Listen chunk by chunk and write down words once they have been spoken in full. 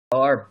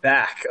are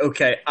back.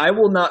 Okay, I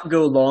will not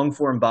go long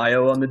form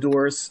bio on the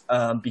Doors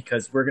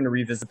because we're going to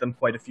revisit them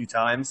quite a few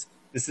times.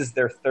 This is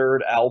their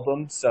third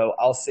album, so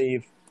I'll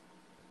save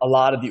a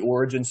lot of the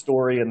origin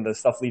story and the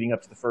stuff leading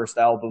up to the first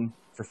album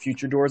for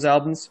future Doors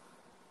albums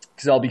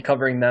because I'll be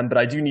covering them. But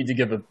I do need to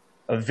give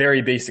a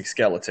very basic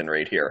skeleton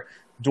right here.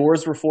 The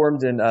Doors were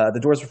formed in L.A.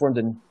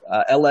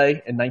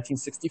 in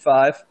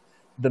 1965.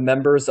 The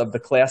members of the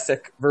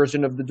classic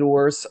version of the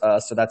Doors,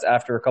 so that's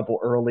after a couple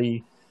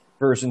early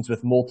versions with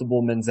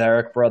multiple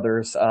Manzarek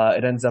brothers.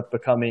 It ends up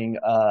becoming,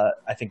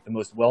 I think, the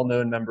most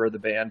well-known member of the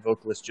band,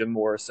 vocalist Jim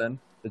Morrison.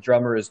 The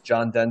drummer is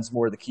John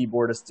Densmore, the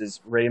keyboardist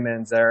is Ray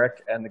Manzarek,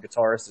 and the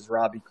guitarist is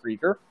Robbie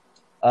Krieger.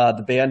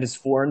 The band is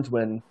formed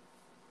when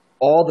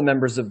all the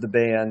members of the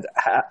band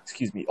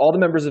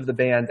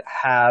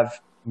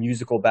have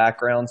musical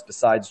backgrounds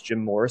besides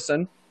Jim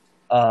Morrison.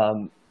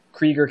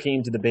 Krieger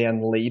came to the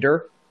band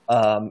later,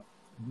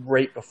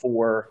 right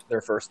before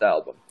their first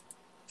album.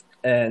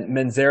 And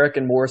Manzarek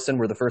and Morrison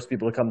were the first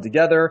people to come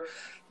together.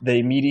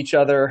 They meet each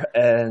other,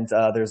 and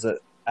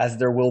as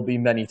there will be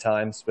many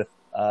times with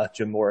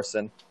Jim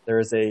Morrison, there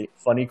is a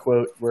funny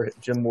quote where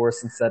Jim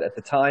Morrison said at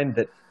the time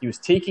that he was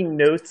taking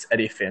notes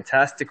at a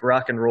fantastic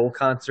rock and roll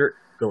concert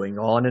going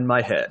on in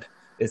my head.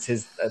 Is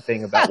his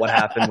thing about what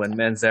happened when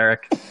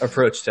Manzarek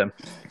approached him.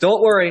 Don't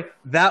worry,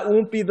 that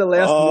won't be the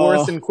last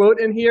Morrison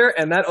quote in here,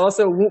 and that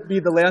also won't be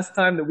the last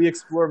time that we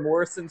explore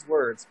Morrison's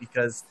words,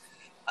 because,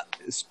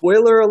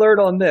 spoiler alert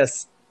on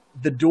this,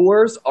 the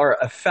Doors are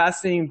a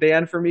fascinating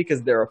band for me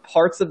because there are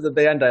parts of the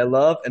band I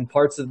love and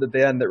parts of the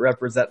band that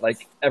represent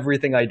like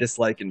everything I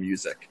dislike in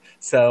music.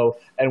 So,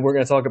 and we're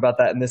going to talk about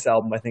that in this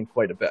album, I think,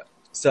 quite a bit.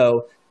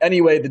 So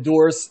anyway, the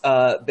Doors,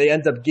 they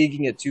end up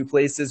gigging at two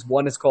places.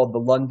 One is called the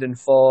London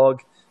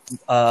Fog.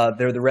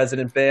 They're the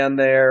resident band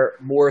there.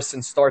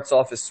 Morrison starts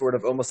off as sort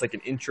of almost like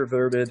an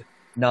introverted,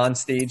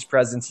 non-stage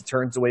presence. He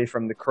turns away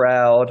from the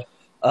crowd,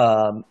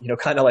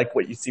 kind of like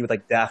what you see with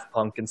like Daft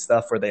Punk and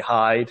stuff where they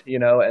hide,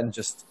 and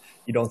just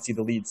you don't see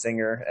the lead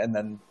singer. And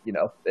then,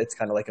 it's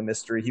kind of like a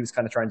mystery. He was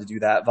kind of trying to do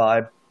that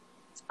vibe.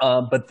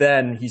 But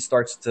then he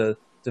starts to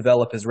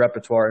develop his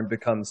repertoire and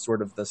becomes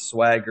sort of the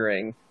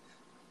swaggering.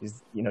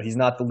 He's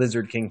not the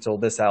Lizard King till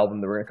this album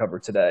that we're going to cover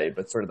today,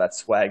 but sort of that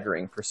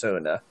swaggering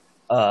persona.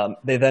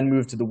 They then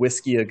moved to the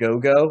Whiskey A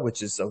Go-Go,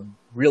 which is a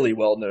really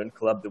well-known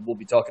club that we'll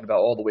be talking about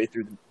all the way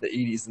through the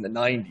 80s and the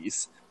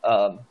 90s,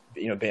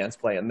 bands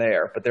playing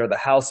there. But they're the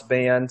house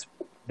band.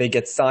 They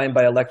get signed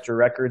by Elektra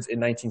Records in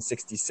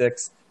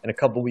 1966, and a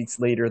couple weeks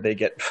later they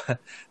get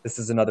 – this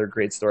is another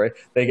great story.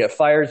 They get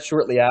fired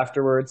shortly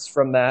afterwards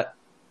from that.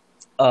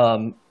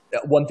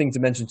 One thing to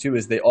mention, too,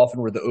 is they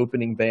often were the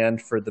opening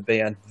band for the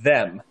band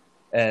Them,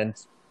 and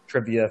 –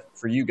 trivia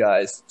for you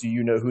guys. Do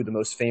you know who the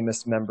most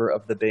famous member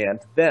of the band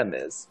Them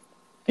is?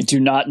 I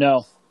do not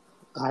know.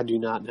 I do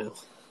not know.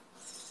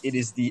 It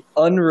is the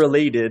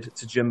unrelated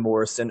to Jim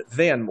Morrison,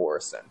 Van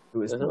Morrison,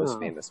 who is the most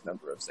famous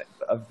member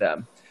of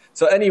Them.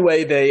 So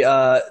anyway,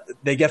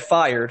 they get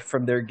fired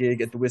from their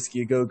gig at the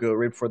Whiskey A Go-Go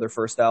right before their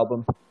first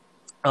album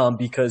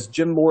because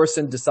Jim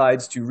Morrison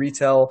decides to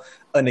retell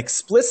an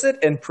explicit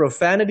and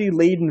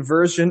profanity-laden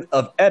version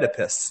of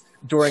Oedipus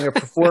during a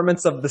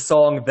performance of the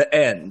song The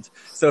End.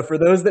 So for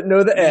those that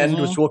know The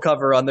End, which we'll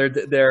cover on their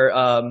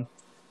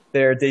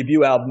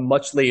debut album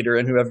much later,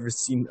 and whoever's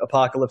seen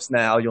Apocalypse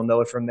Now, you'll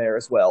know it from there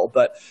as well.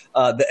 But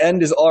The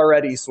End is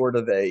already sort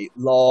of a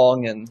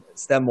long and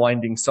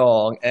stem-winding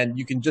song, and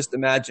you can just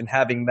imagine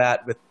having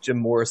that with Jim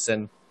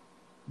Morrison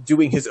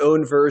doing his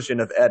own version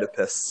of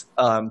Oedipus.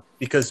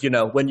 Because,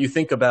 when you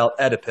think about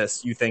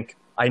Oedipus, you think,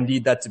 I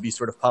need that to be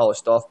sort of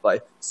polished off by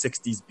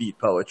 60s beat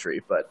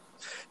poetry. But,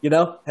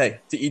 hey,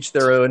 to each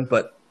their own.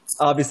 But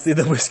obviously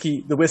the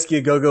Whiskey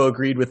A Go-Go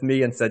agreed with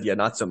me and said, yeah,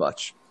 not so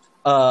much.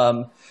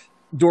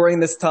 During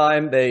this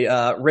time, they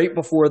right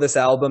before this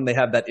album, they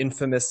have that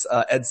infamous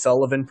Ed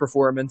Sullivan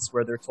performance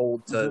where they're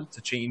told to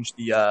change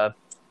the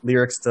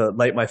lyrics to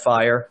 "Light My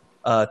Fire"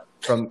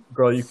 from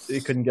 "Girl, we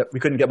couldn't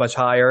get much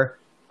higher,"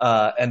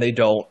 and they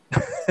don't.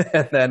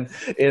 And then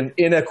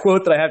in a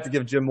quote that I have to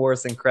give Jim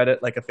Morrison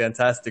credit, like a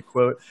fantastic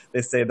quote,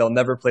 they say they'll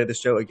never play the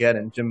show again.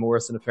 And Jim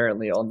Morrison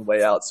apparently on the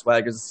way out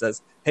swaggers and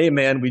says, "Hey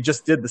man, we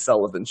just did the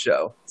Sullivan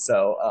show."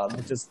 So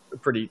just a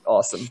pretty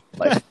awesome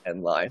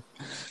end line.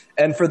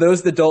 And for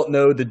those that don't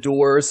know, the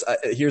Doors,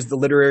 here's the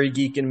literary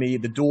geek in me.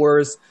 The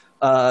Doors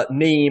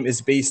name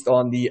is based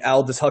on the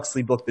Aldous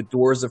Huxley book, The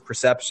Doors of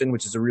Perception,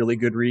 which is a really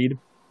good read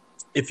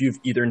if you've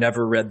either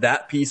never read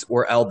that piece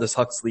or Aldous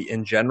Huxley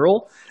in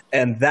general.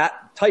 And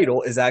that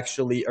title is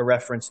actually a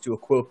reference to a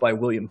quote by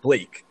William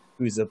Blake,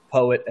 who's a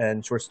poet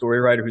and short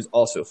story writer who's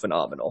also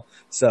phenomenal.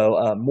 So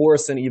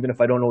Morrison, even if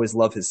I don't always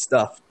love his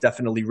stuff,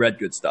 definitely read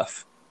good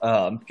stuff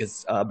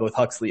because both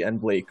Huxley and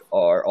Blake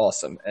are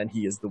awesome. And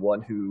he is the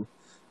one who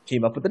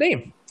came up with the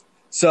name.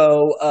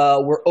 So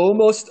we're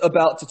almost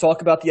about to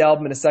talk about the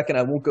album in a second.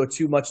 I won't go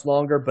too much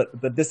longer,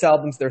 but this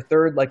album's their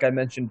third, like I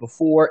mentioned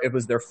before. It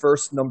was their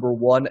first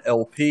 #1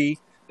 LP.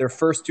 Their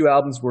first two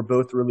albums were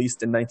both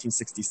released in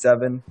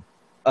 1967.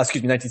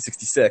 excuse me,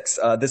 1966.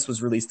 This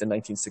was released in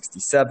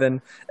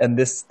 1967, and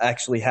this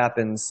actually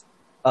happens.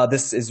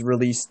 This is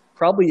released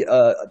probably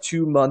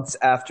 2 months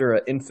after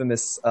an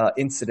infamous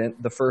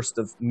incident, the first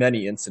of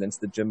many incidents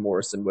that Jim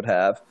Morrison would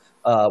have,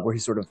 where he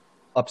sort of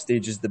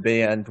upstages the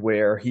band,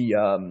 where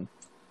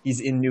he's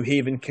in New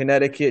Haven,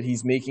 Connecticut.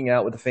 He's making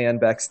out with a fan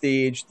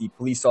backstage. The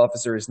police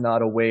officer is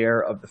not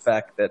aware of the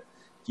fact that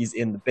he's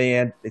in the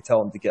band. They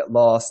tell him to get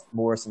lost.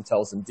 Morrison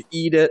tells him to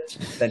eat it.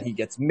 Then he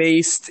gets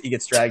maced. He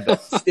gets dragged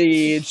off the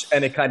stage,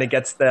 and it kind of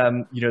gets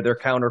them, their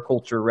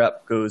counterculture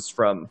rep goes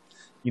from,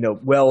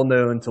 well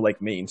known to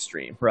like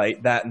mainstream,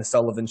 right? That and the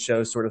Sullivan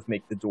Show sort of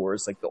make the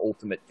Doors like the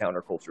ultimate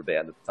counterculture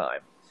band at the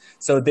time.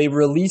 So they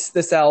released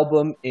this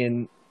album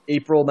in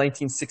April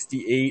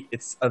 1968.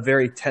 It's a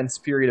very tense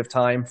period of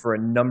time for a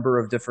number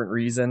of different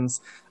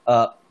reasons.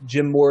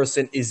 Jim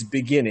Morrison is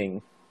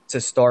beginning to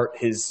start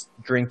his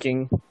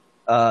drinking.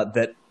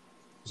 That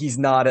he's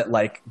not at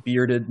like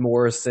bearded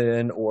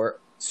Morrison or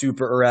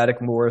super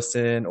erratic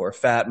Morrison or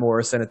fat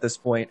Morrison at this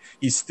point.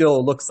 He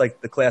still looks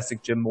like the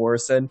classic Jim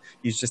Morrison.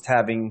 He's just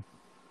having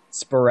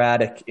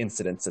sporadic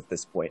incidents at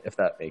this point, if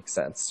that makes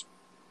sense.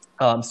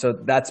 So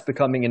that's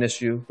becoming an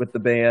issue with the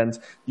band.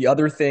 The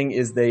other thing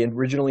is they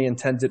originally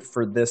intended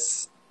for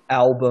this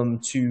album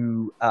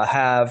to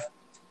have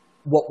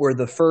what were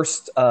the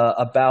first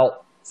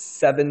about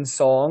 7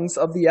 songs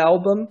of the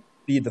album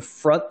be the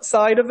front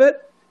side of it.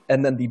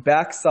 And then the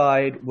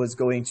backside was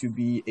going to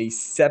be a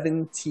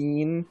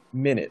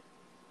 17-minute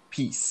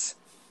piece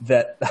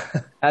that,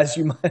 as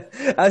you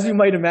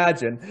might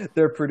imagine,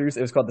 their producer,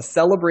 it was called The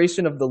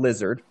Celebration of the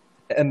Lizard.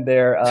 And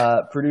their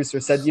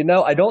producer said,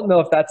 I don't know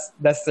if that's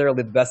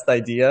necessarily the best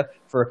idea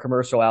for a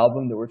commercial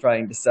album that we're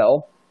trying to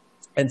sell.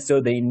 And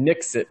so they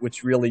nix it,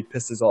 which really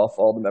pisses off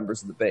all the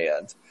members of the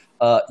band.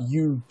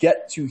 You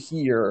get to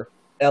hear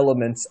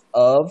elements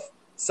of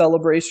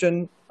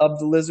Celebration of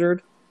the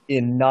Lizard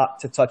in Not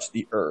to Touch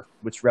the Earth,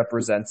 which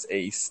represents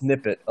a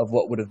snippet of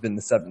what would have been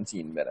the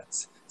 17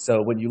 minutes.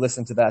 So when you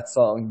listen to that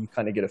song, you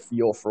kind of get a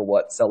feel for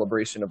what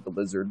Celebration of the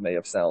Lizard may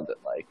have sounded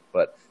like.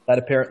 But that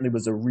apparently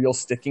was a real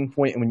sticking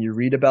point. And when you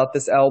read about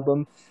this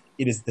album,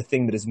 it is the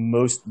thing that is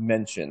most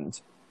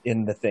mentioned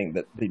in the thing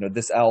that,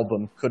 this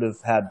album could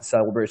have had the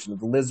Celebration of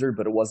the Lizard,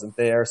 but it wasn't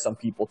there. Some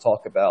people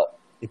talk about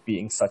it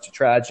being such a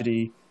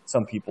tragedy.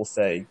 Some people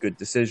say good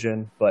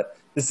decision. But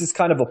this is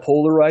kind of a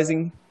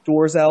polarizing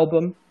Doors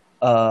album.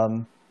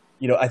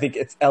 I think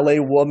it's LA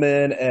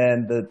Woman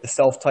and the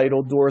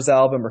self-titled Doors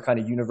album are kind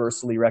of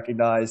universally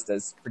recognized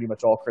as pretty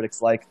much all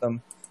critics like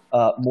them.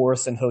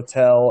 Morrison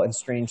Hotel and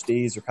Strange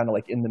Days are kind of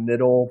like in the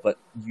middle, but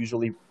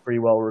usually pretty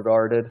well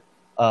regarded.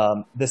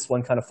 This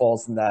one kind of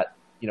falls in that,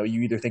 you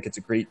either think it's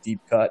a great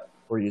deep cut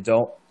or you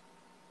don't.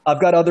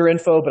 I've got other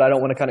info, but I don't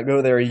want to kind of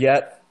go there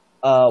yet.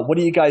 What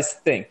do you guys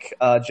think?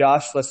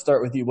 Josh, let's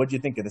start with you. What do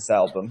you think of this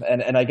album?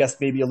 And I guess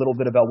maybe a little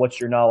bit about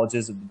what your knowledge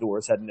is of the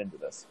Doors heading into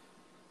this.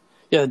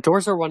 Yeah, the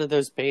Doors are one of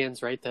those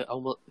bands, right, that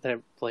almost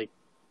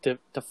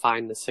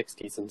defined the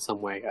 '60s in some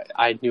way.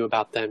 I knew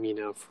about them,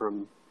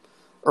 from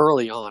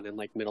early on in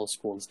like middle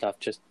school and stuff.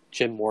 Just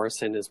Jim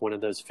Morrison is one of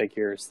those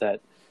figures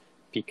that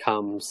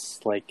becomes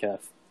like a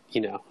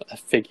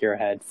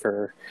figurehead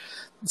for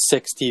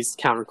 '60s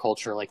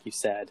counterculture, like you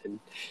said, and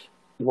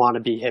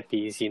wannabe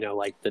hippies,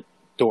 like the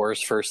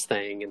Doors' first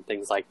thing and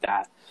things like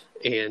that.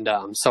 And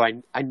so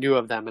I knew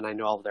of them and I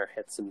know all of their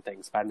hits and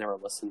things, but I've never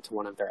listened to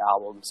one of their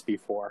albums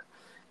before.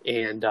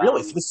 And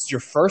really, so this is your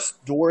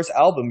first Doors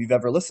album you've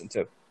ever listened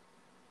to?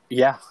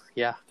 Yeah,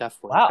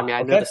 definitely. Wow, I mean,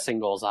 I know the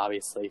singles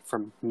obviously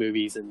from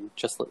movies and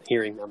just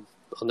hearing them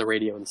on the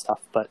radio and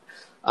stuff. But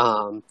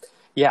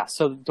yeah,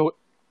 so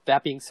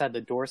that being said, the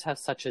Doors have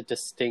such a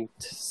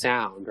distinct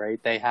sound, right?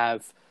 They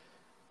have,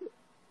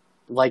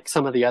 like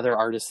some of the other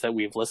artists that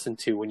we've listened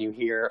to, when you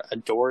hear a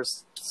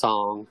Doors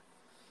song,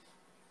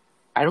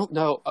 I don't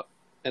know,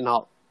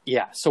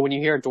 so when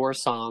you hear a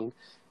Doors song,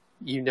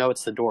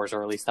 it's the Doors,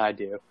 or at least I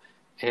do.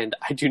 And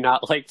I do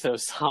not like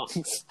those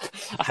songs.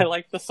 I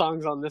like the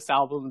songs on this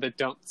album that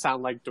don't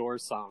sound like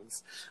Doors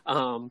songs,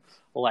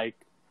 like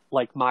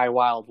My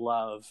Wild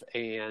Love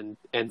and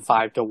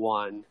 5 to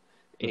 1,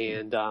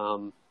 and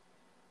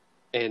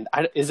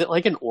is it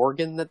like an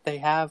organ that they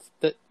have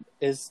that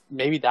is,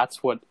 maybe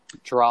that's what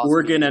draws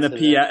organ and a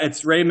piano.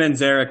 It's Ray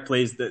Manzarek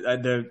plays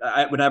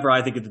whenever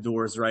I think of the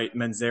Doors, right?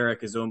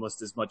 Manzarek is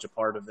almost as much a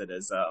part of it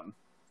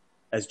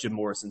as Jim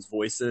Morrison's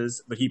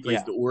voices, but he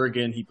plays the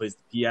organ, he plays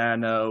the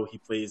piano, he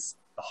plays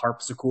the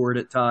harpsichord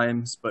at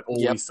times, but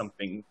always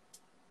something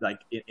like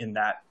in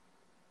that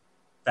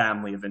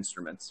family of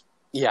instruments.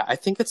 Yeah, I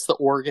think it's the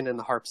organ and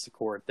the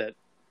harpsichord that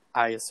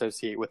I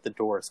associate with the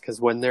Doors, because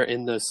when they're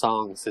in those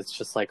songs, it's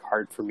just like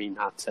hard for me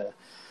not to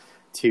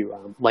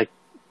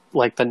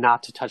like the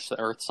Not to Touch the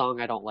Earth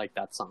song. I don't like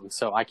that song,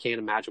 so I can't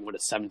imagine what a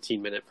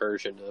 17-minute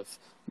version of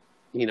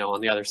on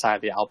the other side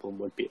of the album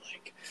would be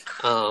like.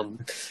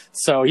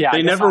 So yeah,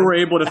 they never were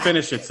able to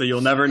finish it, so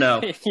you'll never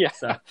know. Yeah.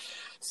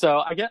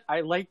 So I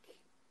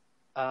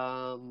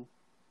sound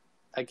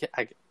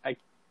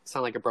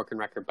like a broken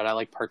record, but I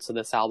like parts of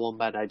this album,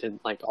 but I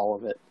didn't like all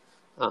of it.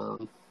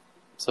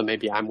 So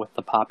maybe I'm with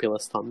the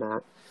populist on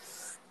that.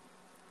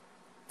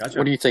 Gotcha.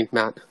 What do you think,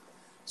 Matt?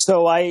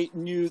 So I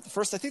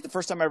think the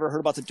first time I ever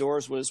heard about the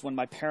Doors was when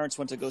my parents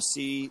went to go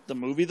see the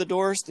movie The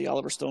Doors, the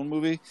Oliver Stone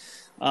movie.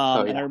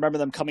 And I remember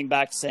them coming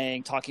back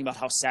talking about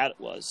how sad it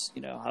was,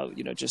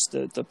 just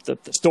the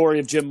story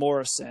of Jim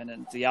Morrison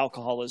and the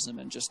alcoholism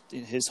and just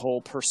his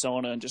whole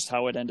persona and just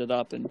how it ended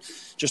up and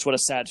just what a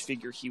sad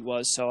figure he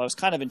was. So I was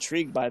kind of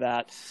intrigued by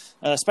that,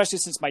 especially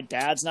since my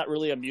dad's not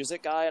really a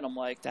music guy. And I'm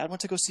like, Dad went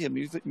to go see a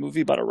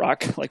movie about a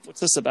rock. Like, what's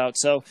this about?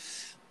 So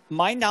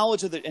my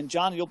knowledge of and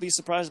John, you'll be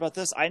surprised about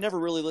this, I never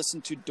really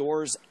listened to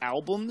Doors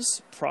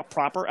albums,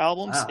 proper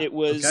albums. Wow. It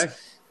was, okay.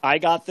 I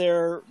got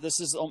this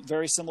is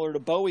very similar to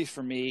Bowie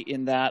for me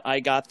in that I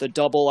got the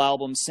double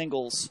album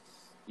singles,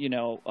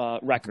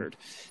 record.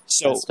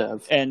 So,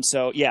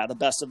 the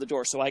best of the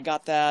Doors. So I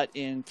got that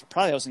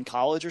I was in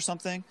college or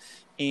something.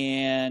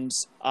 And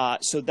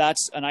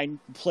and I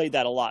played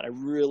that a lot. I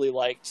really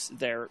liked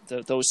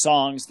those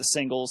songs, the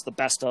singles, the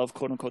best of,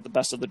 quote unquote, the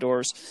best of the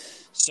Doors.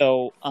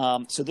 So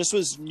this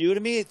was new to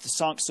me.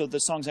 The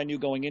songs I knew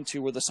going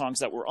into were the songs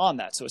that were on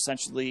that. So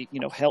essentially,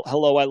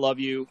 Hello, I Love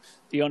You,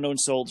 The Unknown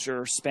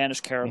Soldier, Spanish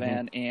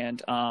Caravan,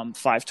 and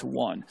 5 to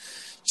 1.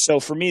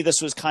 So for me,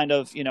 this was kind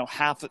of,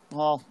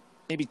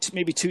 maybe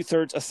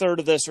two-thirds, a third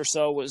of this or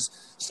so was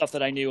stuff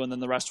that I knew, and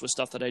then the rest was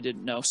stuff that I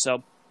didn't know.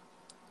 So,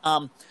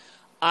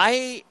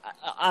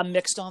 I'm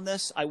mixed on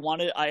this. I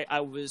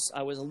was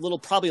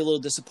probably a little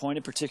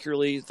disappointed,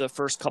 particularly the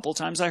first couple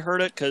times I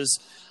heard it, because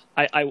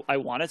I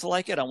wanted to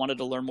like it. I wanted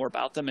to learn more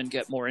about them and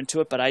get more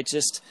into it. But I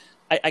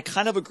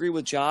kind of agree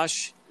with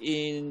Josh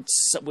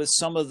with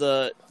some of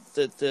the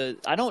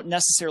I don't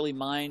necessarily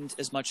mind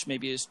as much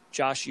maybe as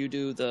Josh you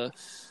do the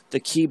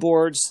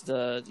keyboards,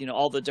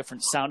 all the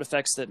different sound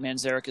effects that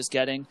Manzarek is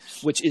getting,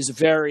 which is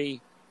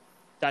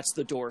that's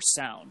the Doors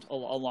sound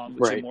along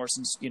with Jim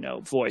Morrison's,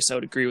 voice. I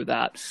would agree with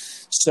that.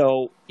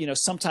 So,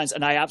 sometimes,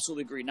 and I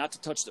absolutely agree, Not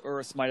to Touch the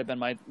Earth might have been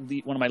one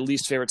of my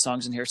least favorite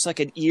songs in here. It's like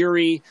an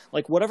eerie,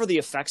 like whatever the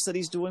effects that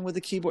he's doing with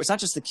the keyboard. It's not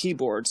just the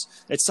keyboards.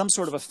 It's some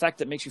sort of effect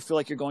that makes you feel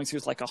like you're going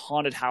through like a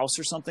haunted house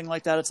or something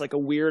like that. It's like a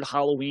weird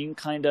Halloween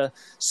kind of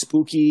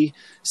spooky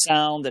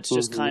sound that's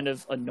just kind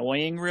of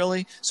annoying,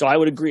 really. So I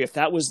would agree if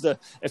that was the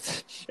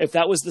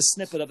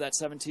snippet of that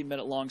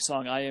 17-minute long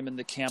song, I am in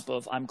the camp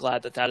of I'm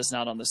glad that is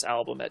not on this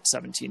album at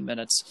 17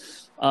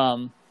 minutes.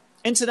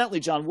 Incidentally,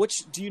 John,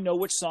 do you know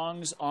which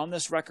songs on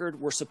this record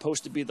were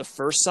supposed to be the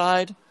first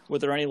side? Were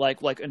there any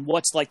and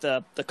what's like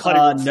the cutting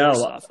room floor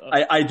stuff?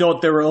 I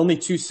don't. There were only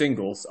two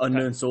singles,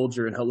 Unknown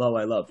Soldier and Hello,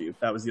 I Love You.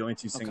 That was the only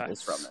two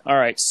singles from it. All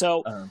right.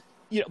 So,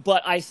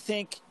 but I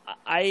think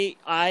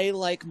I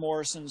like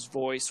Morrison's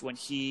voice when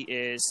he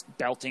is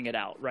belting it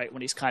out, right?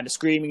 When he's kind of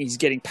screaming, he's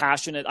getting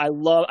passionate.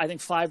 I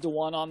think 5 to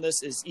 1 on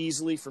this is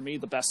easily for me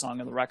the best song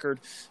on the record.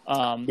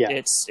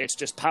 It's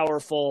just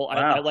powerful.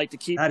 Wow. I like to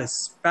keep that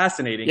is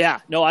fascinating.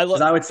 Yeah, no, I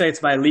love. I would say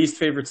it's my least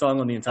favorite song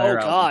on the entire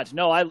album.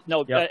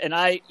 Oh God, Yep.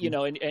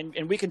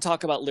 And we can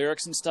talk about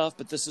lyrics and stuff,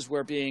 but this is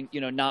where being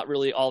not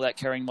really all that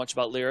caring much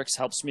about lyrics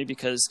helps me,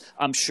 because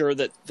I'm sure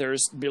that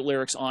there's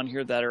lyrics on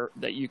here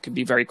that you can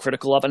be very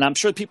critical of, and I'm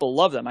sure people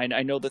love them.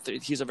 I know that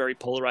he's a very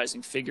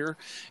polarizing figure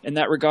in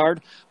that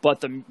regard,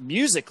 but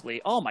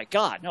musically, oh my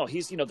God, no,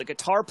 he's the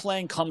guitar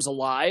playing comes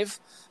alive,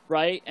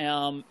 right?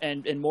 And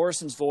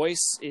Morrison's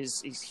voice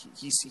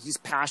he's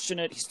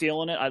passionate, he's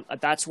feeling it.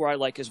 That's where I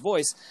like his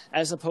voice,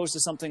 as opposed to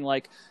something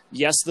like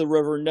Yes, the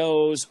River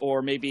Knows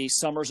or maybe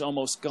Summer's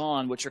Almost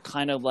Gone, which are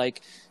kind of like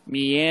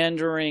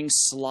meandering,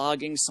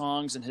 slogging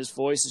songs, and his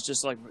voice is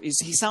just like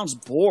he sounds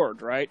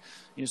bored, right?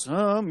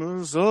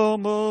 Summer's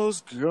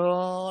almost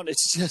gone. It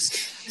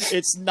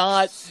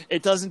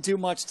doesn't do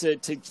much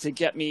to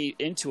get me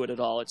into it at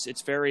all.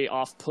 It's very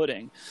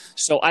off-putting.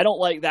 So I don't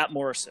like that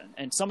Morrison.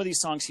 And some of these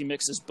songs he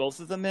mixes both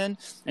of them in,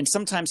 and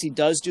sometimes he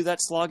does do that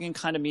slogging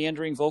kind of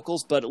meandering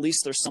vocals, but at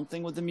least there's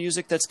something with the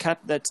music that's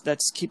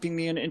keeping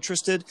me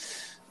interested.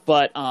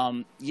 But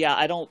I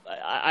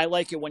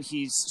like it when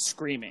he's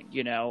screaming,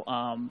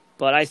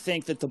 but I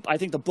think the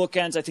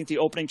bookends, I think the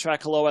opening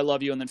track, Hello, I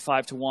Love You, and then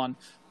 5 to 1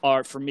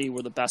 were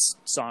the best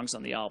songs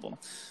on the album.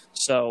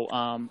 So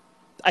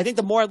I think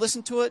the more I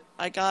listen to it,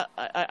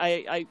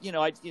 I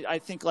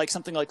think like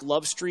something like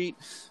Love Street,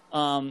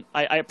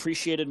 I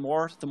appreciated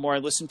more the more I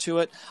listened to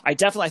it. I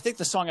think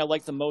the song I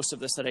liked the most of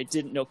this that I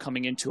didn't know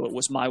coming into it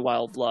was My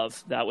Wild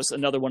Love. That was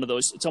another one of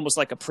those. It's almost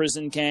like a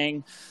prison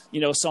gang,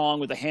 song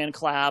with the hand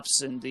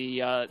claps and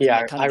the really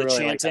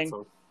chanting. Like that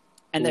song.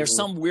 And there's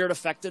some weird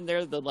effect in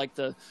there,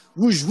 the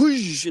whoosh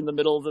whoosh in the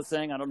middle of the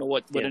thing. I don't know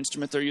what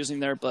instrument they're using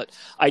there, but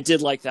I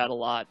did like that a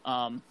lot.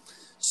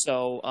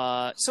 So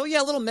a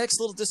little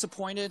mixed, a little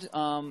disappointed.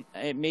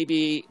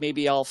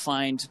 Maybe I'll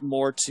find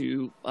more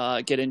to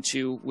get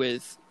into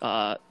with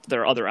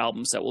their other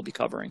albums that we'll be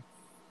covering.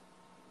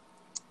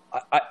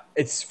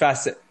 It's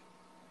fascinating.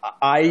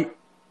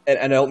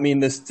 And I don't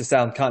mean this to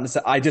sound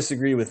condescending. I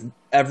disagree with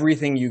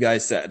everything you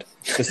guys said.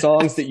 The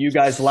songs that you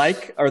guys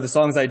like are the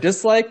songs I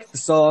dislike. The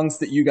songs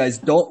that you guys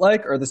don't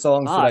like are the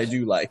songs that I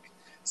do like.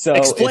 So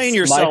explain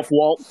yourself,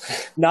 Walt.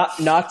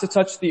 Not to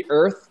Touch the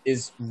Earth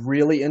is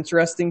really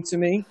interesting to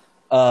me.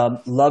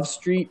 Love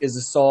Street is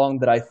a song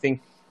that I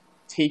think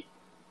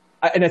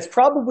and it's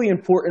probably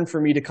important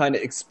for me to kind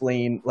of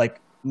explain like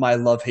my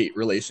love-hate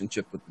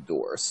relationship with the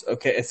Doors.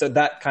 Okay, so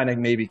that kind of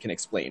maybe can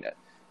explain it.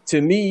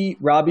 To me,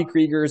 Robbie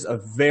Krieger's a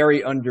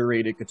very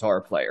underrated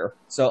guitar player.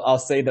 So I'll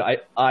say that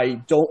I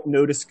don't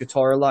notice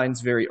guitar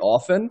lines very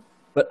often,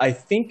 but I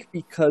think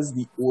because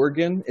the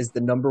organ is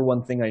the number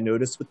one thing I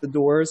notice with the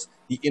Doors,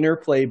 the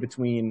interplay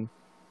between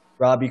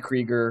Robbie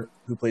Krieger,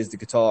 who plays the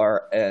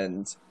guitar,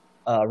 and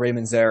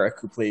Raymond Zarek,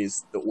 who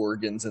plays the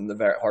organs and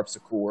the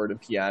harpsichord and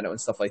piano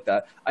and stuff like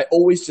that. I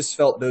always just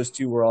felt those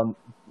two were on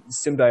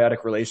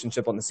symbiotic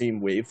relationship on the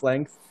same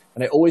wavelength.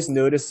 And I always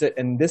notice it.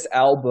 And this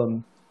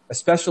album,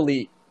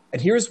 especially,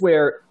 and here's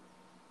where,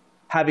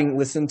 having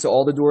listened to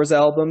all the Doors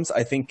albums,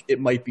 I think it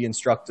might be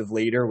instructive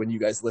later when you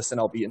guys listen.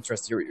 I'll be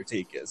interested to hear what your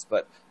take is.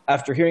 But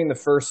after hearing the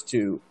first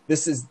two,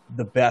 this is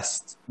the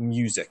best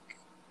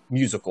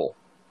musical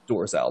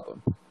Doors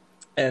album.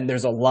 And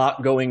there's a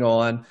lot going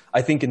on.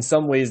 I think in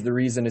some ways the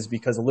reason is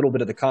because a little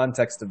bit of the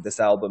context of this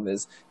album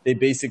is they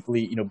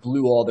basically,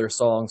 blew all their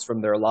songs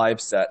from their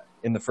live set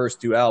in the first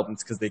two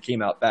albums because they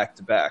came out back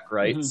to back,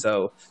 right? Mm-hmm.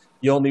 So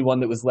the only one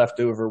that was left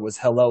over was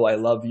Hello, I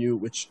Love You,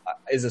 which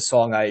is a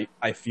song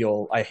I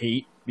feel I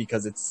hate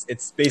because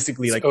it's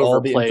basically like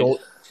overplayed. All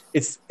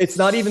the it's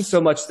not even so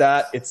much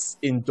that, it's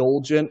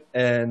indulgent,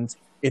 and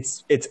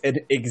it's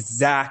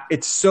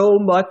so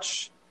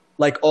much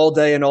like All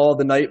Day and All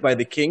the Night by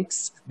the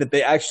Kinks that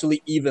they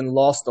actually even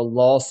lost a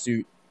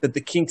lawsuit that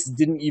the Kinks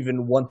didn't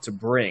even want to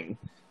bring.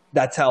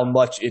 That's how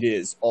much it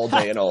is All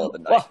Day and All the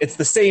Night. It's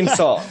the same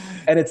song.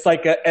 And it's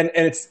like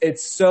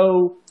it's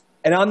so,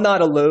 and I'm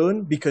not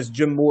alone because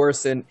Jim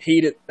Morrison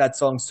hated that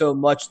song so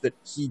much that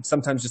he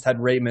sometimes just had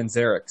Ray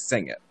Manzarek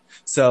sing it.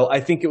 So I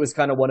think it was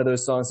kind of one of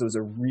those songs that was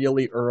a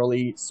really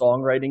early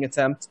songwriting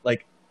attempt.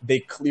 Like, they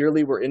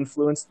clearly were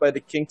influenced by the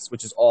Kinks,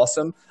 which is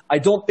awesome. I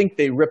don't think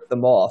they ripped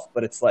them off,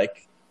 but it's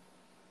like,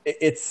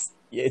 it's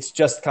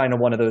just kind of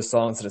one of those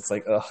songs that it's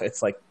like,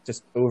 it's like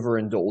just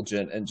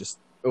overindulgent and just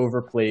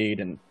overplayed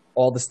and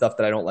all the stuff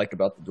that I don't like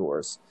about the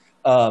Doors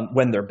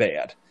when they're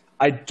bad.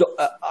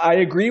 I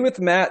agree with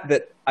Matt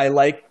that I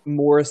like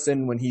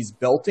Morrison when he's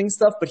belting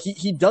stuff, but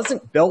he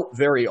doesn't belt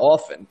very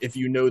often. If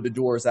you know the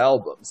Doors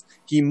albums,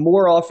 he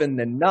more often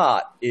than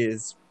not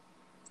is,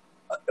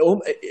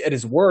 at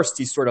his worst,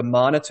 he's sort of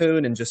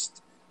monotone and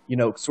just,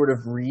 sort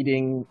of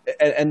reading.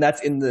 And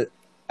that's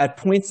at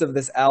points of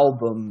this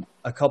album,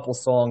 a couple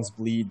songs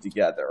bleed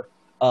together.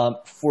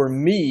 For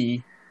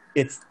me,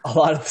 it's a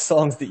lot of the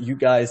songs that you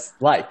guys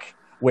like,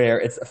 where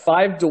it's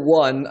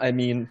 5-1. I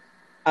mean,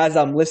 as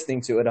I'm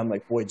listening to it, I'm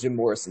like, boy, Jim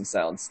Morrison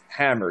sounds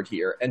hammered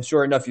here. And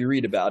sure enough, you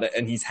read about it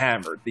and he's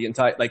hammered the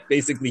entire, like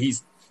basically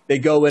they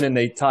go in and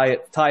they tie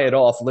it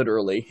off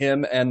literally,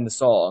 him and the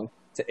song,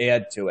 to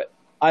add to it.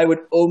 I would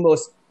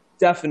almost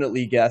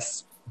definitely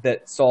guess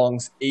that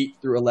songs 8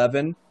 through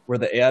 11 were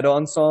the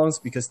add-on songs,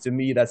 because to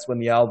me, that's when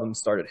the album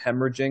started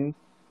hemorrhaging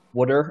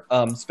water.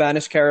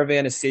 Spanish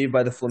Caravan is saved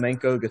by the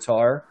flamenco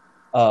guitar.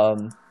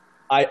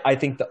 I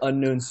think The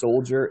Unknown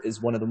Soldier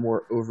is one of the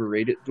more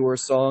overrated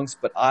Doors songs,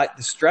 but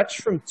the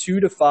stretch from 2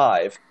 to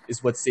 5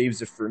 is what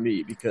saves it for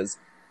me, because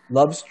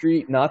Love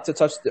Street, Not to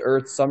Touch the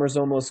Earth, Summer's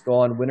Almost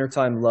Gone,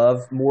 Wintertime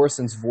Love,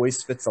 Morrison's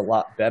voice fits a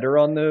lot better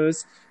on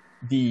those.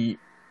 The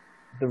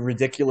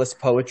ridiculous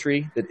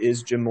poetry that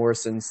is Jim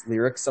Morrison's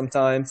lyrics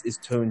sometimes is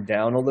toned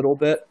down a little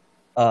bit.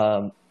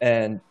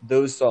 And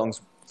those songs,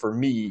 for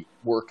me,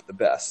 work the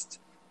best.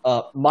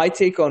 My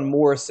take on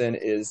Morrison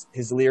is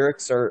his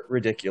lyrics are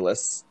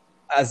ridiculous.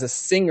 As a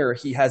singer,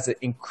 he has an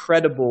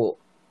incredible,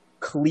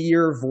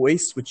 clear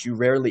voice, which you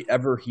rarely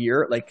ever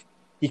hear. Like,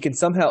 he can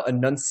somehow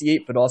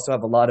enunciate, but also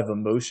have a lot of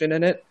emotion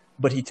in it.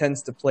 But he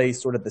tends to play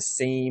sort of the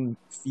same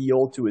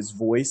feel to his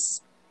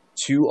voice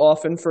too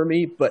often for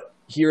me. But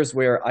here's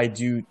where I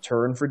do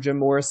turn for Jim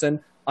Morrison.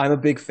 I'm a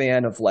big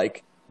fan of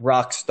like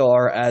rock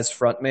star as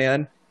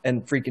frontman,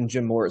 and freaking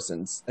Jim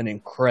Morrison's an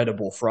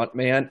incredible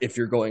frontman if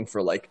you're going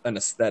for like an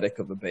aesthetic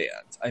of a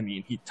band. I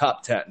mean, he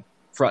top 10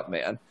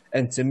 frontman.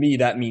 And to me,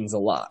 that means a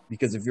lot,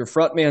 because if your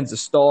frontman's a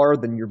star,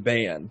 then your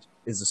band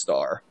is a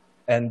star.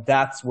 And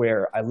that's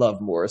where I love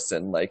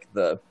Morrison, like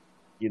the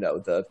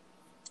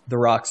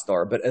rock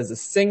star. But as a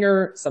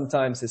singer,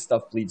 sometimes his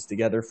stuff bleeds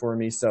together for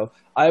me. So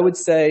I would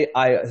say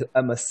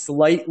I'm a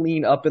slight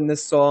lean up in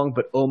this song,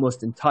 but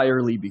almost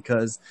entirely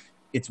because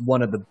it's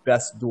one of the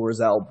best Doors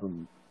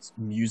albums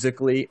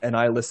musically. And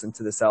I listen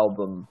to this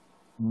album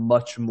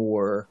much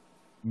more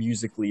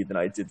musically than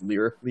I did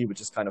lyrically,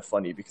 which is kind of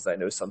funny because I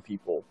know some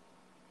people,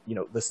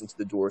 listen to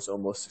the Doors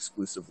almost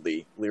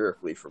exclusively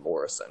lyrically for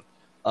Morrison.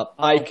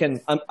 I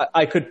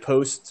could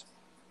post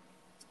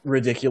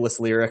ridiculous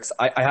lyrics.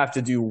 I have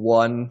to do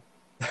one.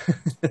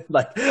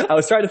 Like, I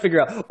was trying to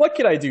figure out what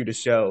can I do to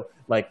show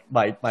like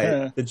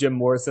the Jim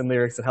Morrison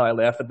lyrics and how I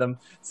laugh at them.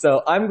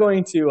 So I'm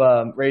going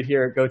to right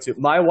here go to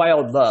My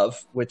Wild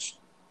Love, which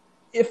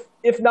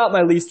if not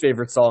my least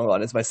favorite song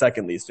on, it's my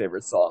second least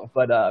favorite song.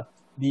 But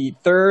the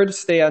third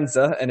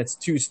stanza, and it's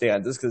 2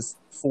 stanzas because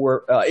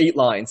 8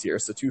 lines here,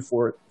 so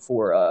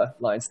 4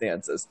 line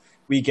stanzas.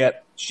 We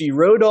get, she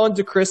rode on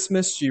to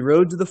Christmas, she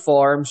rode to the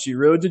farm, she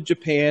rode to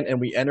Japan, and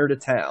we entered a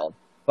town.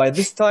 By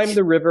this time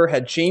the river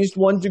had changed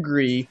 1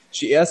 degree.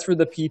 She asked for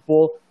the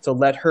people to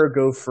let her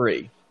go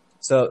free.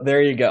 So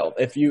there you go.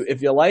 If you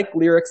like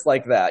lyrics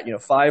like that,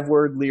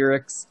 5-word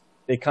lyrics,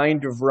 they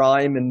kind of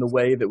rhyme in the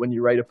way that when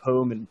you write a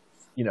poem in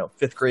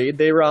 5th grade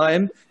they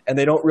rhyme, and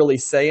they don't really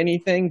say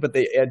anything, but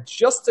they add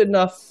just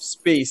enough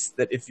space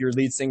that if your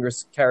lead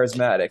singer's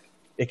charismatic,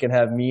 it can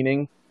have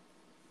meaning,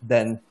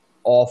 then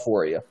all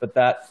for you. But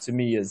that to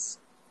me is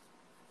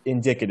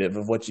indicative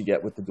of what you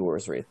get with the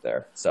Doors right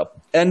there. So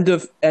end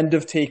of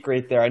take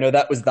right there. I know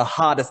that was the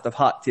hottest of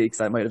hot takes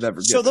I might have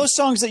ever given. So those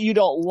songs that you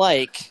don't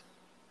like,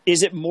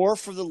 is it more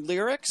for the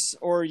lyrics,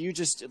 or you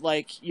just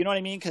like, you know what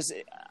I mean? Because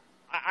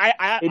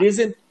it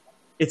isn't.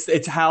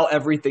 It's how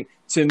everything,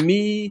 to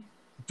me,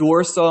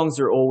 Doors songs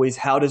are always,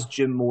 how does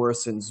Jim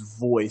Morrison's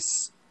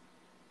voice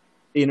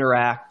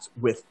interact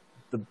with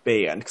the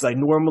band? Because I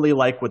normally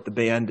like what the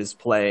band is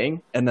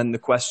playing, and then the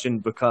question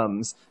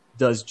becomes,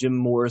 does Jim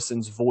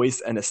Morrison's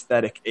voice and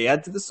aesthetic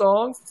add to the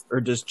song,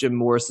 or does Jim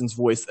Morrison's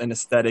voice and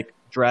aesthetic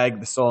drag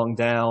the song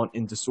down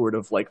into sort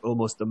of like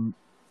almost a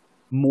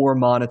more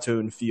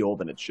monotone feel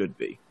than it should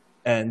be?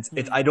 And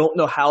I don't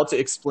know how to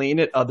explain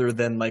it other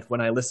than like when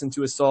I listen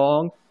to a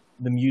song,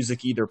 the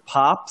music either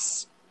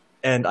pops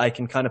and I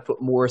can kind of put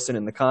Morrison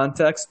in the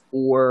context,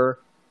 or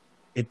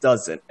it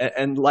doesn't.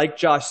 And like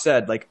Josh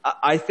said, like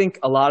I think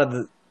a lot of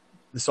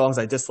the songs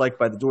I dislike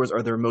by the Doors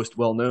are their most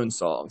well-known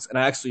songs. And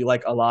I actually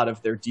like a lot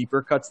of their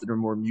deeper cuts that are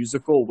more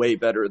musical way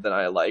better than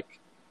I like,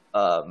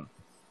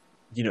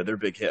 their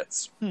big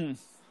hits.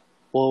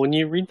 Well, when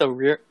you read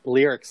the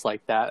lyrics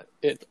like that,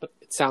 it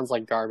sounds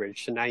like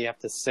garbage. So now you have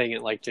to sing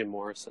it like Jim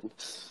Morrison.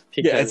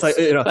 Yeah, it's like,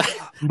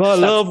 my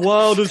love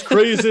wild is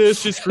crazy.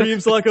 She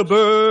screams like a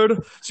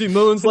bird. She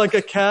moans like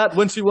a cat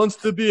when she wants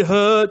to be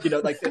heard.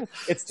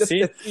 It's just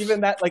it's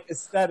even that like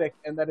aesthetic,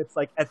 and then it's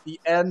like at the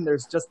end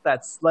there's just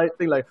that slight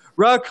thing like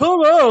rock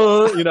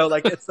on,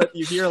 like it's that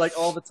you hear like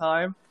all the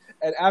time,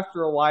 and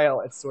after a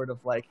while it's sort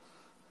of like.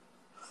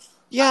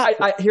 Yeah,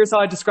 here's how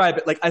I describe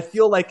it. Like, I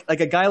feel like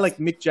a guy like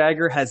Mick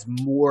Jagger has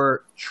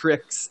more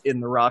tricks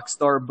in the rock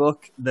star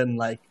book than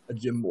like a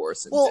Jim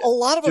Morrison. Well, did. A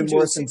lot of Jim them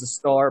Morrison's a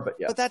star, but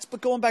yeah.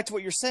 But going back to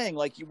what you're saying,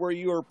 like where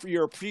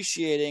you're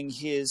appreciating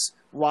his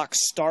rock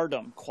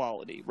stardom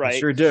quality, right? I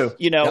sure do.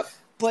 Yep.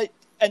 But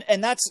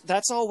and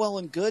that's all well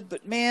and good,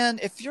 but man,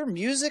 if your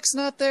music's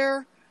not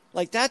there,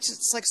 like that's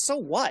just like, so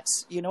what?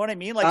 You know what I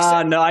mean? Like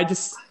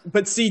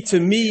but see,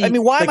 to me, I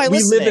mean, why am I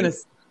listening?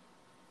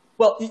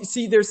 Well, you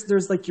see,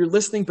 there's like you're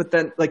listening, but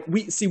then like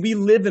we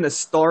live in a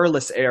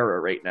starless era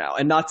right now,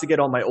 and not to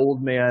get on my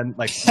old man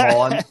like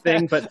Vaughn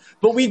thing, but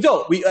we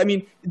don't. I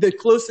mean, the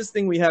closest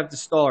thing we have to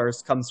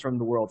stars comes from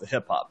the world of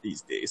hip hop these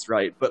days,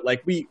 right? But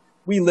like we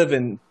live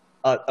in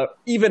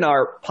even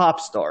our pop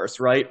stars,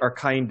 right, are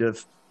kind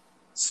of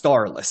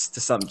starless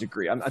to some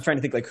degree. I'm trying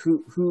to think like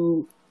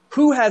who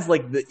has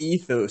like the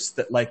ethos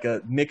that like a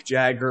Mick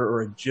Jagger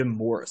or a Jim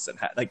Morrison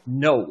had? Like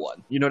no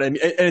one. You know what I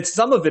mean? And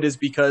some of it is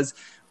because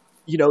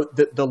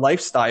the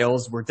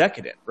lifestyles were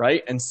decadent,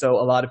 right? And so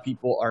a lot of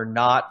people are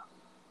not,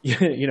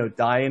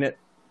 dying at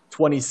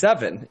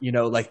 27,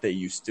 like they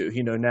used to.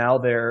 Now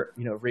they're,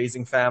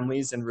 raising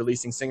families and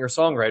releasing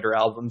singer-songwriter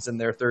albums in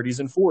their 30s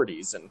and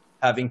 40s and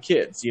having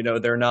kids.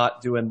 They're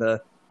not doing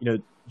the,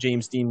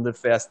 James Dean Live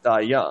Fast,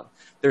 Die Young.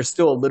 There's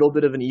still a little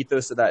bit of an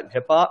ethos of that in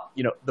hip-hop.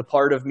 The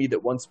part of me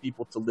that wants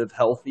people to live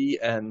healthy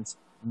and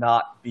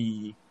not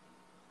be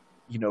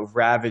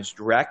ravaged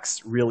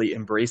wrecks really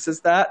embraces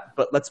that.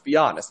 But let's be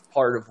honest,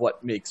 part of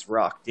what makes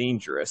rock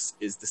dangerous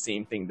is the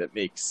same thing that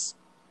makes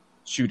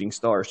shooting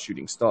stars,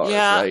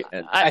 right?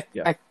 And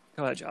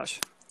go ahead, Josh.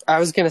 I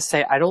was going to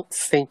say, I don't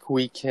think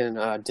we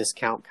can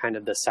discount kind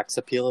of the sex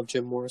appeal of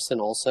Jim Morrison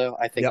also.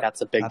 I think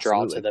that's a big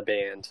draw to the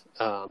band,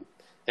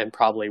 and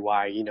probably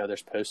why,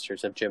 there's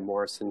posters of Jim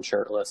Morrison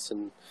shirtless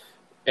and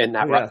and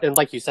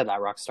like you said, that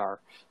rock star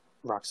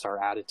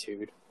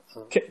attitude.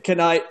 Can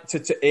I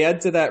to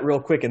add to that real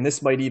quick, and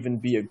this might even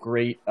be a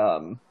great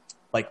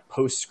like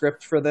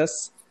postscript for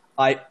this.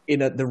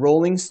 The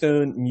Rolling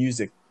Stone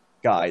music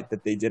guide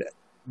that they did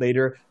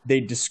later,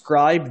 they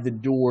described the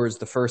Doors,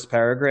 the first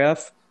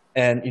paragraph,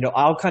 and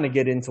I'll kind of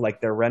get into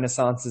like their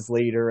renaissances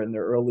later and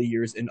their early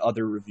years in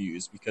other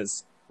reviews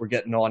because we're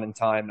getting on in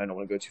time and I don't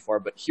want to go too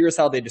far. But here's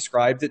how they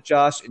described it,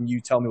 Josh, and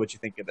you tell me what you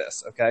think of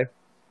this, okay?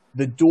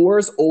 The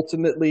Doors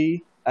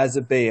ultimately, as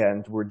a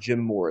band, were Jim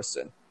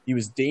Morrison. He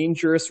was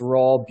dangerous,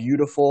 raw,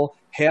 beautiful,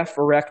 half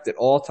erect at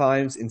all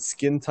times in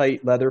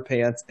skin-tight leather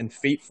pants, and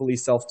fatefully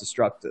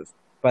self-destructive.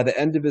 By the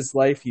end of his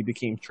life, he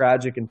became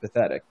tragic and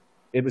pathetic.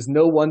 It was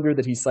no wonder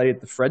that he cited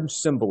the French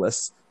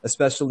symbolists,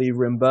 especially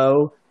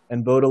Rimbaud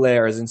and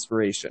Baudelaire, as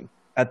inspiration.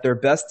 At their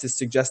best, his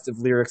suggestive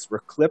lyrics were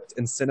clipped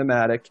and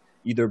cinematic,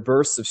 either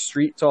bursts of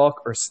street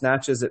talk or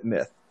snatches at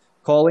myth.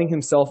 Calling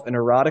himself an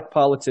erotic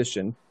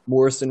politician,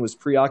 Morrison was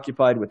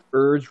preoccupied with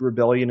urge,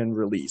 rebellion, and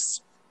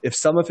release. If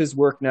some of his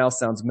work now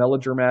sounds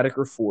melodramatic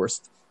or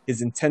forced,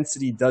 his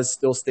intensity does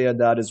still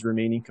stand out as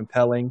remaining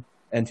compelling,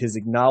 and his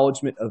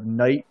acknowledgement of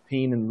night,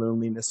 pain, and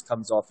loneliness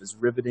comes off as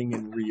riveting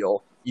and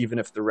real, even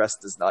if the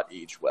rest does not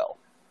age well.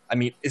 I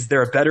mean, is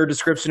there a better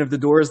description of the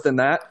Doors than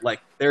that? Like,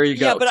 there you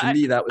go. Yeah, but to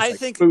me, that was I like,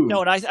 think boom.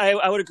 no, and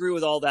I would agree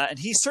with all that. And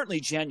he's certainly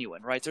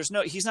genuine, right?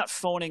 He's not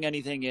phoning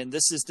anything in.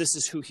 This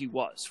is who he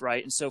was,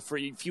 right? And so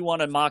if you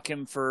want to mock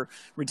him for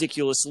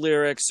ridiculous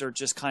lyrics or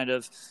just kind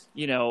of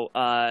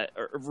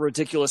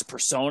ridiculous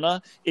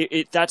persona,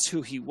 that's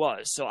who he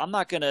was. So I'm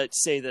not going to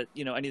say that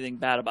anything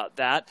bad about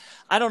that.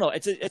 I don't know.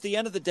 At the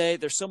end of the day,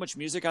 there's so much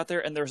music out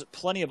there, and there's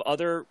plenty of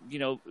other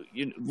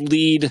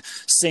lead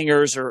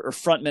singers or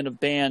frontmen of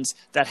bands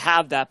that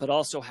have that, but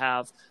also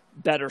have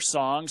better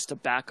songs to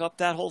back up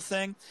that whole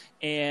thing.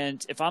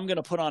 And if I'm going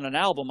to put on an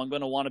album, I'm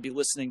going to want to be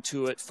listening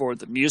to it for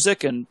the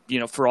music and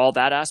for all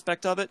that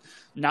aspect of it,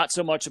 not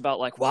so much about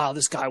like, wow,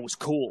 this guy was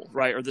cool,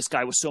 right? Or this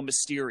guy was so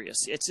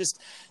mysterious. It's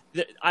just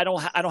I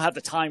don't have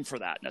the time for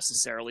that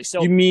necessarily.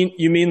 So you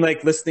mean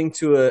like listening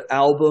to an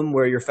album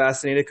where you're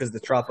fascinated because the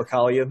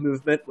Tropicalia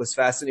movement was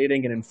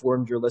fascinating and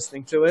informed your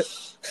listening to it?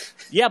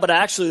 Yeah, but I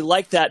actually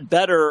like that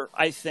better,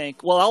 I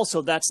think. Well,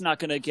 also that's not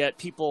going to get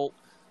people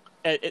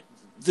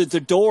the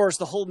Doors.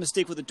 The whole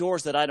mistake with the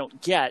Doors that I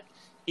don't get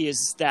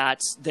is that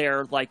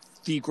they're like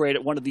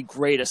one of the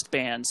greatest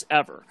bands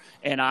ever,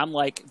 and I'm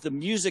like, the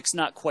music's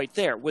not quite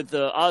there with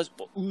the Os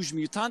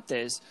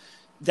Mutantes.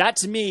 That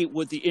to me,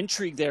 with the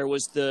intrigue there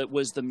was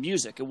the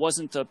music. It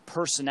wasn't the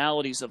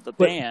personalities of the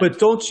band. But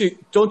don't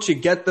you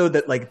get though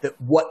that like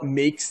that what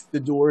makes the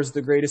Doors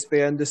the greatest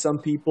band to some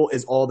people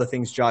is all the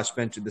things Josh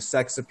mentioned: the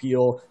sex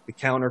appeal, the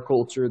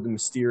counterculture, the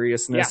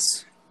mysteriousness.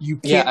 Yes. You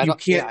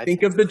can't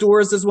think of the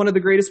Doors as one of the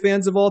greatest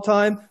bands of all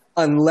time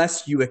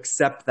unless you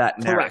accept that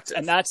narrative. Correct,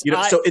 and that's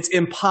so it's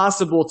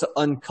impossible to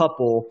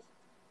uncouple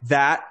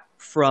that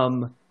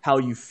from how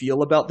you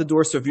feel about the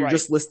Doors. So if you're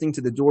just listening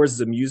to the Doors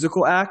as a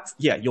musical act,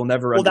 you'll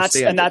never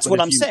understand. That's what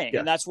I'm saying,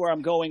 and that's where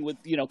I'm going with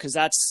because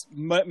that's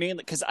mainly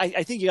because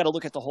I think you got to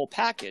look at the whole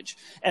package.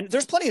 And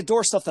there's plenty of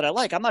Doors stuff that I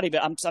like. I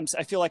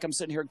feel like I'm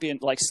sitting here being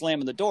like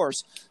slamming the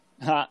Doors.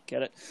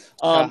 Get it?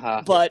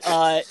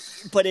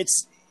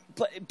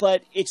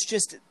 But it's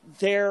just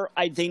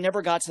they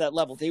never got to that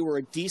level. They were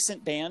a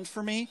decent band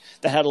for me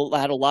that had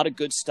a lot of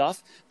good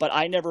stuff, but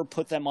I never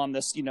put them on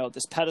this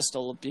this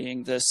pedestal of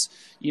being this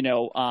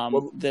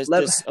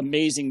this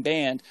amazing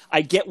band.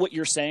 I get what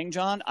you're saying,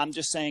 John. I'm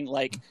just saying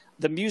like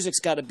the music's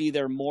got to be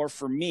there more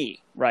for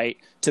me, right,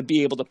 to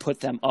be able to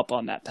put them up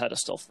on that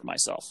pedestal for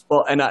myself.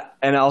 Well, and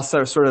I'll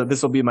sort of,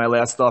 this will be my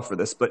last thought for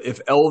this, but if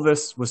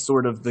Elvis was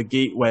sort of the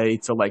gateway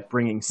to like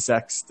bringing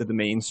sex to the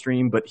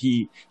mainstream, but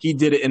he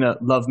did it in a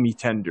love me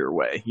tender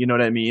way, you know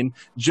what I mean?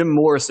 Jim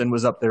Morrison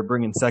was up there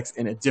bringing sex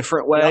in a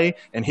different way,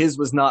 and his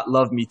was not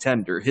love me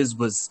tender. His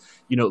was,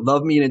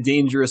 love me in a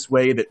dangerous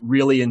way that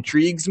really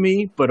intrigues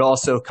me, but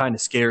also kind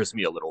of scares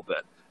me a little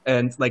bit.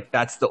 And like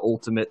that's the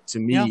ultimate to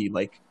me,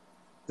 like.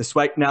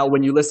 Now,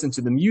 when you listen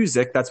to the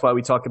music, that's why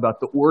we talk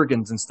about the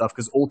organs and stuff,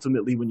 because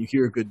ultimately when you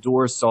hear good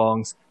Doors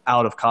songs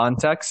out of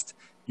context,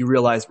 you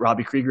realize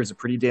Robbie Krieger is a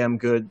pretty damn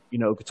good,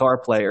 guitar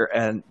player,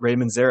 and Ray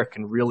Manzarek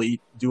can really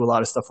do a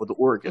lot of stuff with the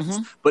organs.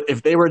 Mm-hmm. But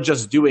if they were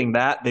just doing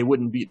that, they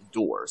wouldn't be the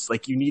Doors.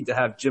 Like you need to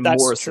have Jim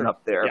Morrison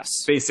up there,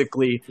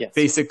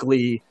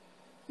 basically,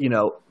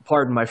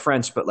 pardon my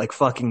French, but like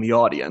fucking the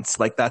audience.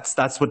 Like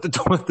that's what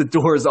the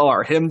Doors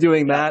are. Him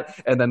doing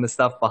that, and then the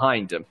stuff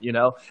behind him,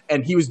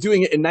 And he was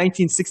doing it in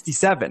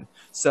 1967,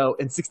 so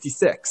in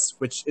 66,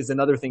 which is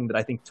another thing that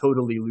I think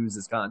totally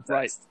loses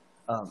context.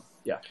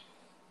 Right.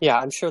 Yeah,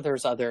 I'm sure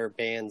there's other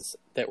bands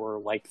that were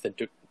like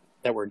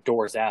that were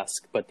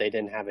Doors-esque, but they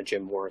didn't have a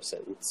Jim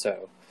Morrison.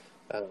 So.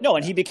 No,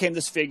 and he became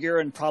this figure,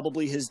 and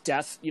probably his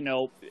death,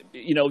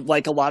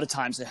 like a lot of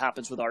times it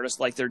happens with artists,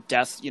 like their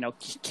death,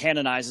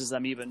 canonizes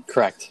them even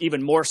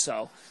more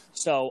so.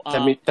 So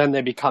then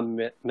they become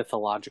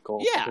mythological.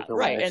 Yeah,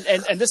 right.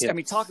 And this,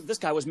 this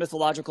guy was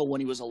mythological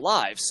when he was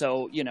alive.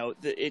 So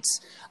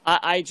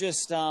I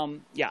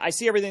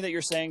see everything that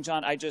you're saying,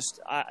 John.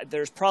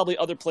 There's probably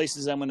other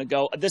places I'm going to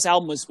go. This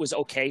album was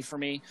okay for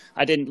me.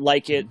 I didn't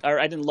like it, or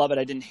I didn't love it.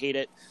 I didn't hate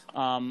it.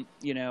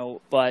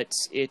 But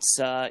it's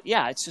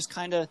just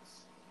kind of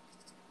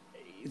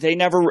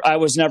I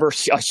was never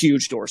a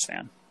huge Doors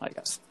fan, I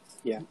guess.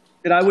 Yeah.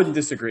 And I wouldn't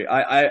disagree.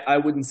 I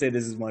wouldn't say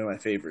this is one of my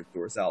favorite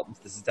Doors albums.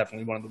 This is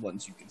definitely one of the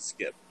ones you can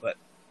skip. But,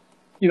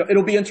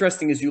 it'll be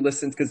interesting as you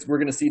listen, because we're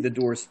going to see the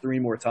Doors 3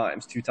 more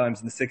times, 2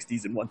 times in the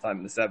 60s and 1 time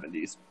in the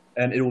 70s.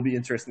 And it will be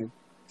interesting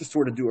to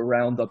sort of do a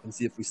roundup and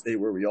see if we stay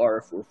where we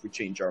are or if we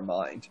change our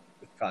mind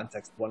with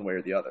context one way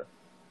or the other.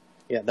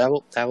 Yeah,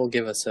 that will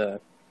give us a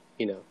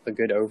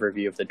good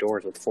overview of the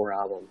Doors with 4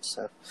 albums.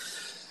 So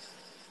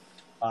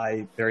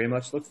I very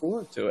much look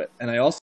forward to it. And I also